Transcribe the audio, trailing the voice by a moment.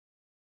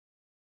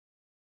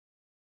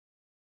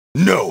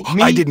No,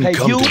 I didn't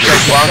come to Let's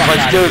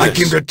this. do this. I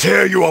came to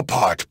tear you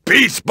apart,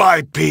 piece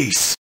by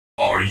piece.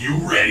 Are you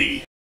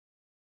ready?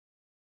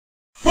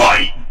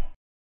 Fight!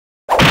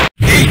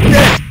 Eat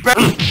this,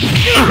 damn,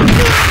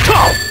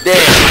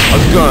 a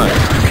gun.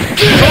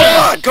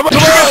 Come on,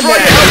 man.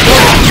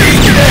 Eat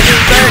this,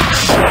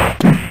 bitch.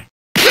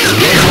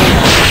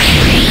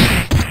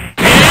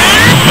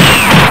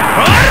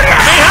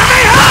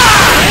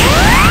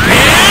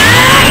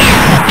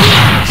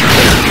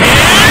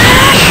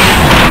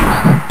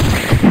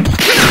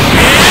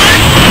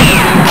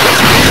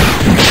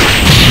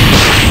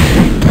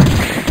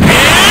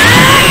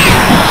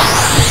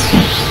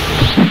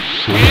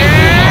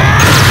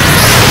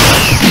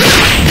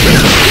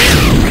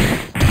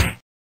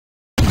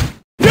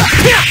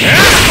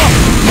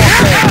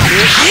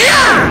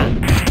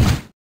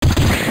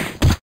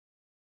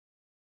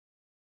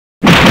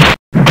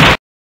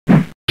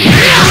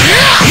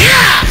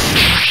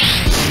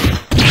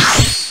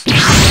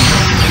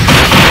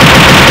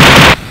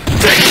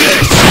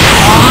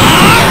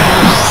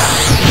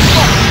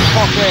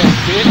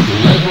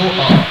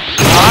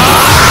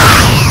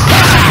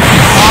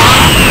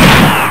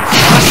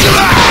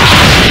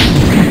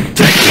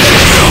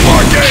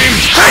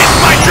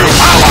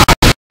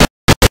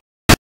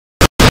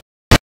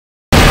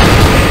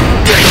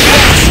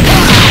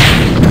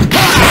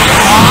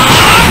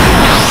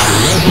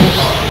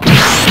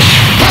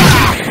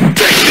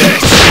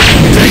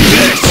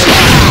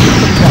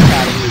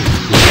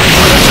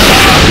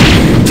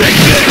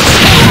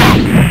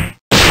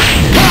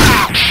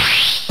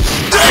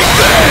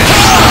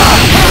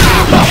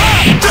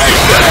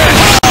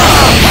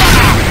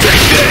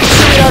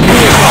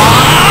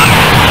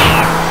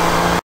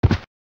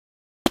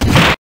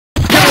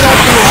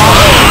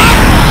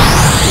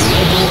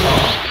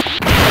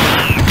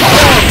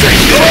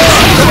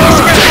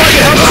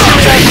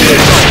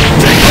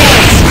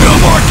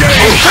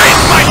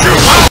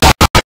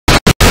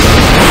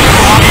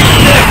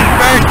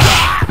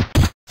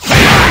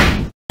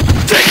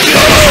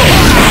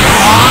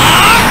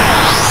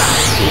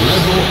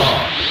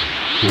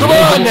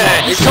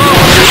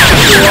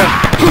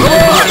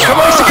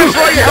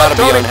 You gotta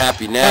be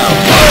unhappy now.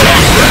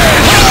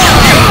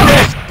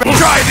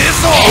 Try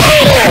this on!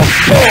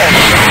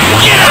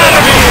 Get out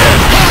of here!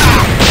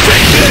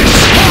 Take this!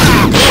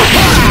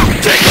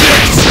 Take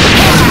this!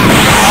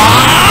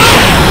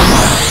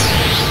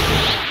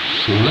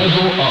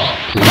 Level up.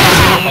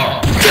 Level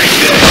up. Take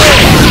this!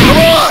 Come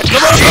on!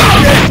 Come on!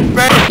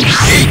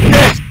 Eat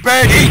this,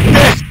 bitch! Eat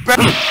this,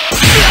 bitch!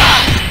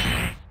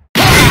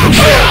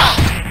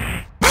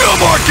 No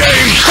more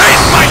games!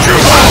 Face my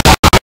true power!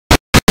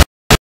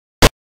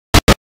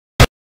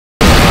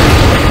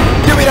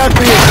 Give me that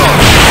vehicle!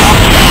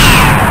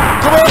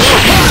 Come on!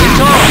 It's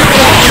on! Give me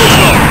that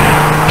vehicle!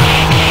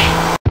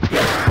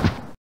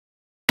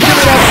 Give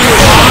me that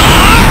vehicle!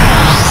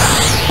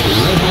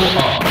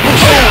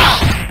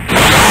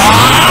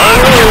 Oh,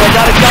 really? I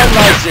got a gun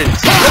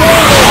license! Come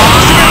on!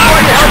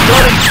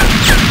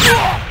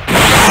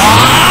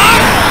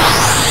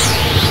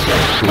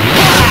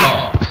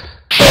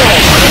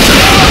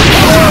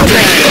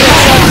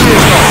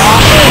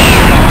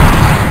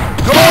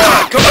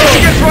 Come on, you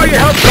can throw your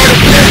help!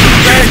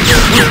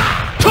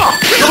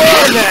 Come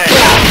on, man!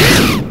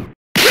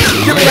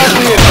 Give me that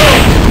vehicle!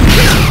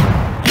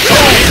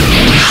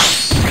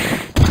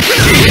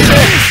 Eat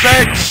this,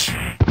 bitch!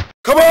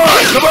 Come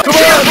on, come on, come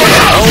on!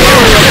 Don't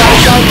worry, I got a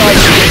gun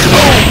license!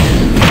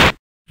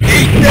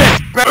 Eat this,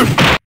 bitch!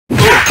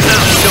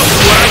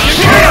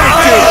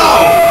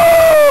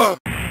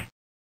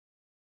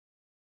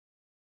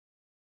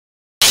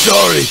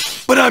 Sorry,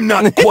 but I'm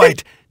not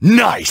quite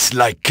nice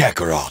like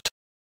Kakarot.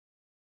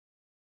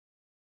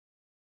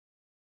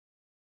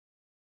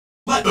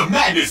 Let the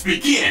madness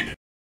begin!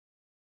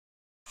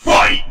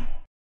 Fight!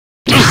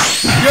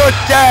 You're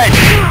dead!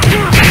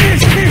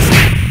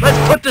 Let's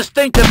put this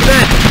thing to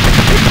bed!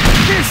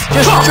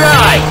 Just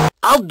try!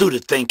 I'll do the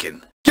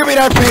thinking. Give me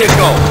that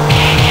vehicle!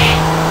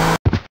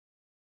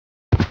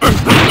 Come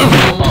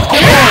on!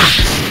 Take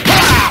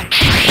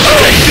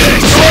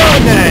this! Come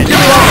on, then! Give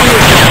me that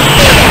vehicle!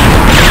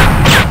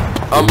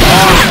 I'm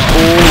armed,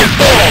 fool! Give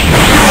me that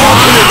vehicle!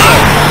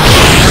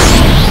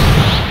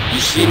 You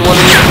seen one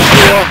of these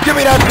before? Give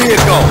me that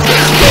vehicle!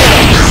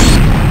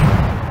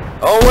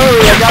 Oh, worry,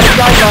 I got a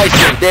gun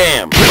license!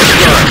 Damn! A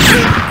gun!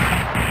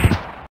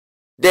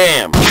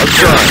 Damn! A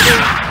gun!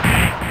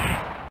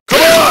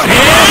 Come on!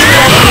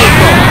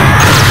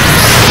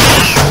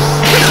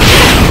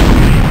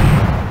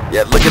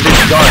 Yeah, look at this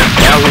gun!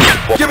 Now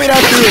who's... Give me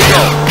that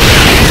vehicle!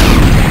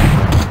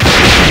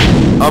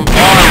 I'm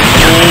armed,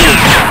 fool!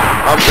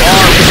 I'm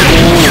armed,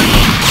 fool!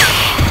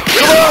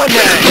 Come on,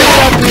 man! Give me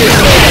that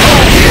vehicle!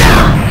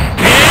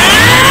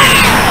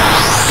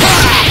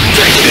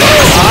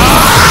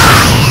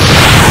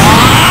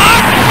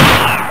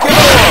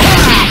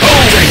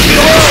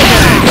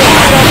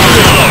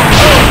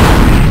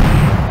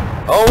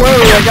 Oh,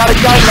 worry, I got a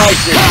gun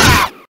license.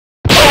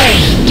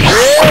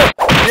 Yeah,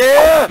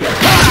 yeah.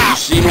 You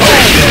seen what?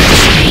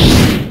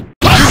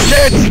 You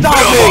can't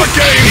stop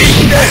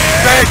me.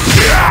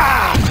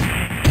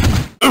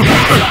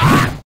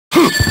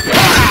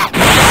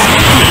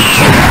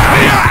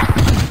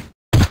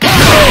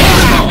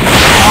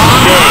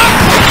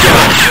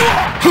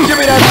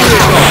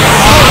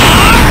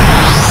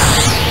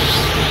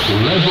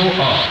 Level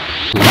up.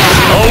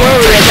 Don't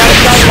worry, I got a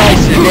gun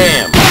license.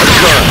 Damn, it's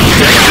good.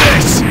 Take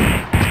this!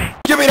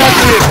 Give me that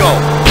vehicle.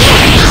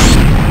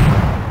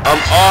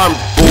 I'm armed,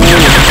 fool.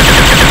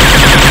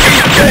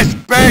 Eat this,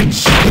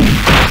 bitch!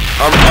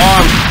 I'm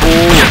armed,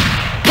 fool.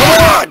 Come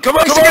on, Give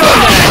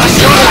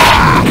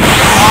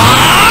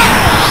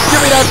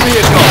me that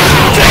vehicle.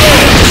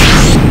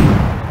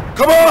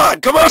 Come on,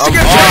 I'm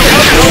armed,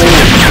 fool.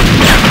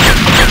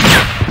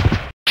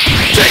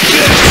 Take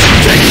this!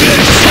 Take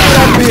this! Give me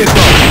that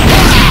vehicle.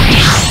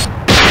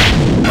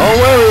 Don't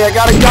worry, I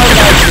got a gun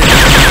license.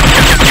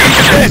 Eat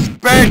this,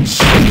 bitch!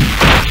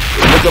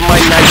 Look at my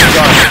nice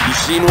gun. You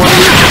seen one of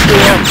these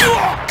before?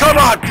 Come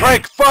on,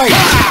 prick, fight!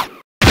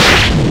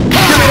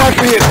 Give me that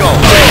vehicle.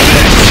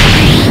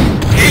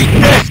 Eat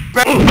this,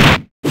 bitch!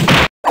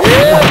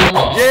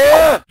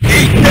 Yeah?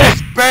 Eat this,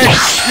 bitch!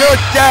 You're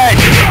dead!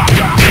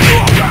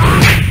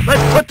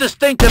 Let's put this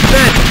thing to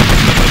bed.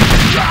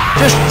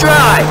 Just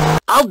try.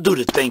 I'll do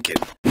the thinking.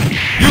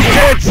 You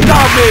can't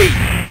stop me!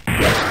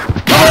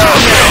 Come on,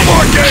 no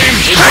more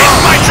games! Take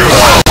my true!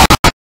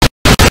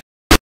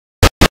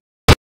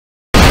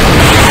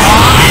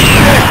 Eat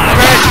this,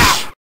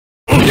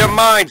 bitch! You're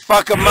mine,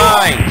 fucker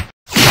mine.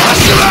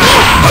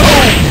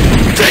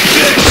 Take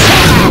this!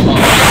 Give me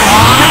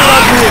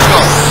that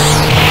vehicle.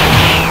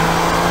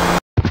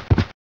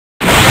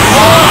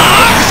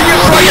 See you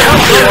right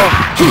out there!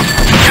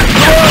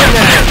 Come on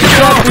now. Give me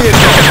that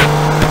vehicle.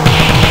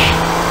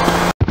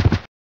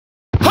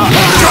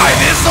 Try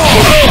this on!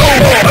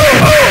 Get out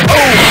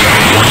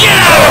of here!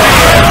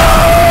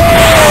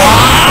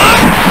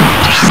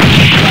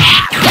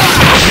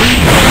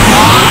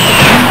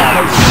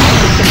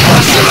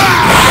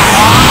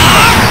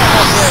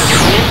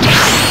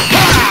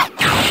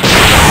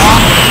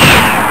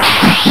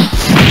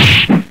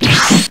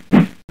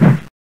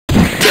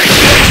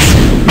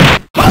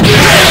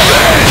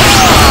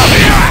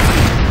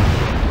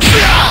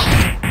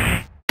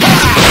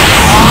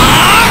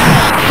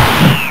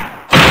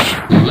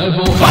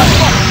 Level up.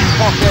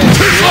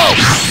 Too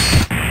close!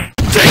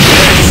 Take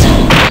this!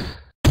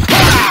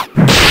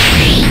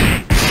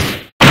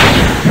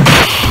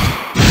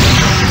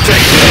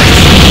 Take this!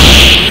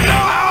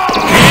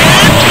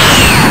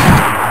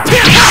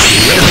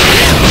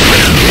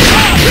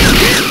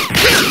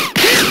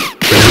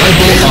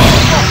 Level up.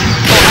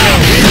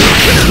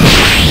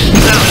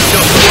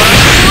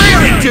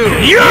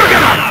 You're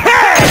gonna pay!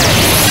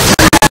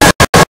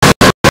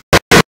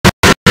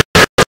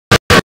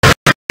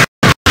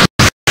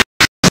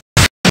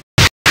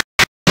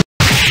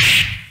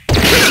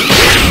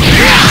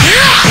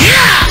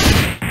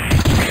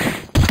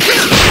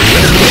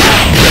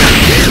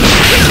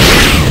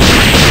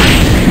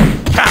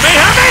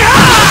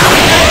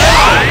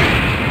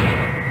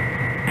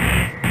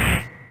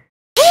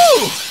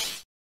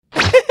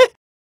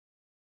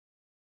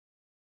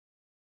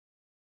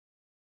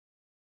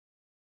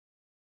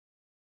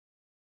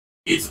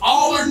 It's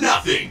all or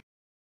nothing.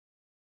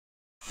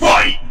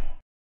 Fight!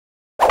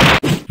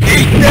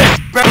 Eat this,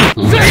 bitch!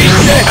 Eat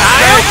this,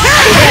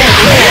 bitch!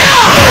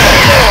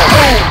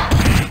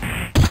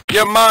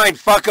 You're mine,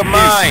 fucker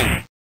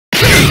mine.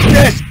 Eat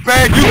this,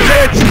 bitch! You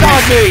can't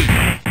stop me!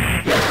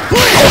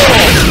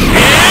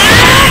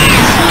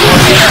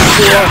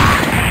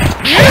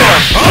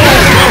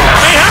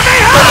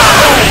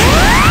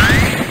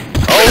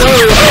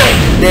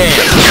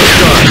 Damn,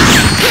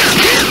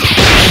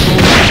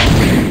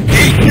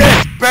 Eat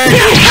this,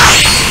 bitch! Eat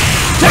this!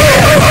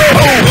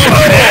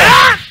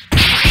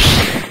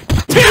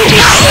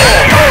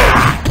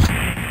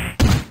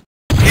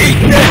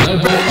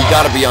 Level you up.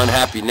 gotta be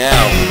unhappy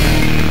now.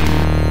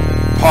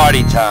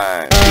 Party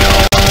time.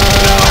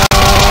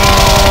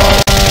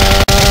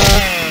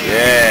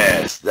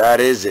 Yes, that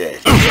is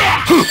it.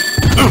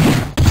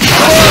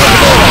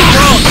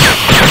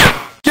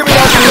 Give me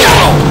that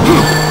vehicle.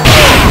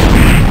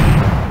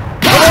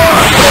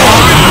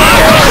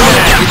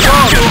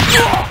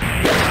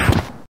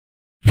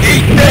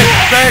 Eat this,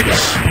 bitch!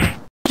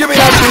 Give me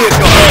that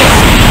vehicle.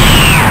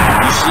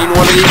 You seen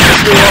one of these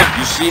before?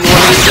 You seen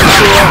one of these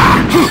before?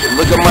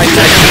 Look at my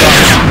nice gun.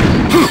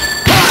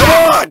 Come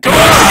on! Come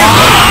on!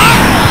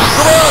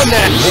 Come on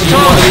then. You seen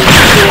one of these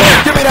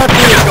before? Give me that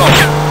vehicle.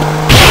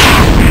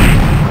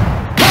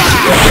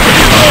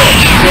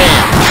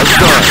 Damn, that's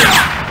good.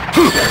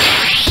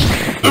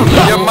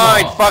 You're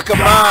mine, fucker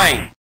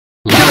mine.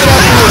 Give me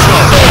that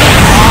vehicle.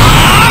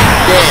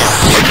 Damn,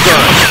 that's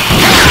good.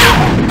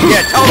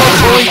 Yeah, tell those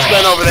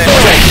policemen over there.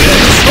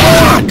 Come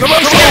on! Come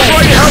on! Come on!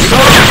 Right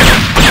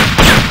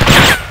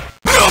now!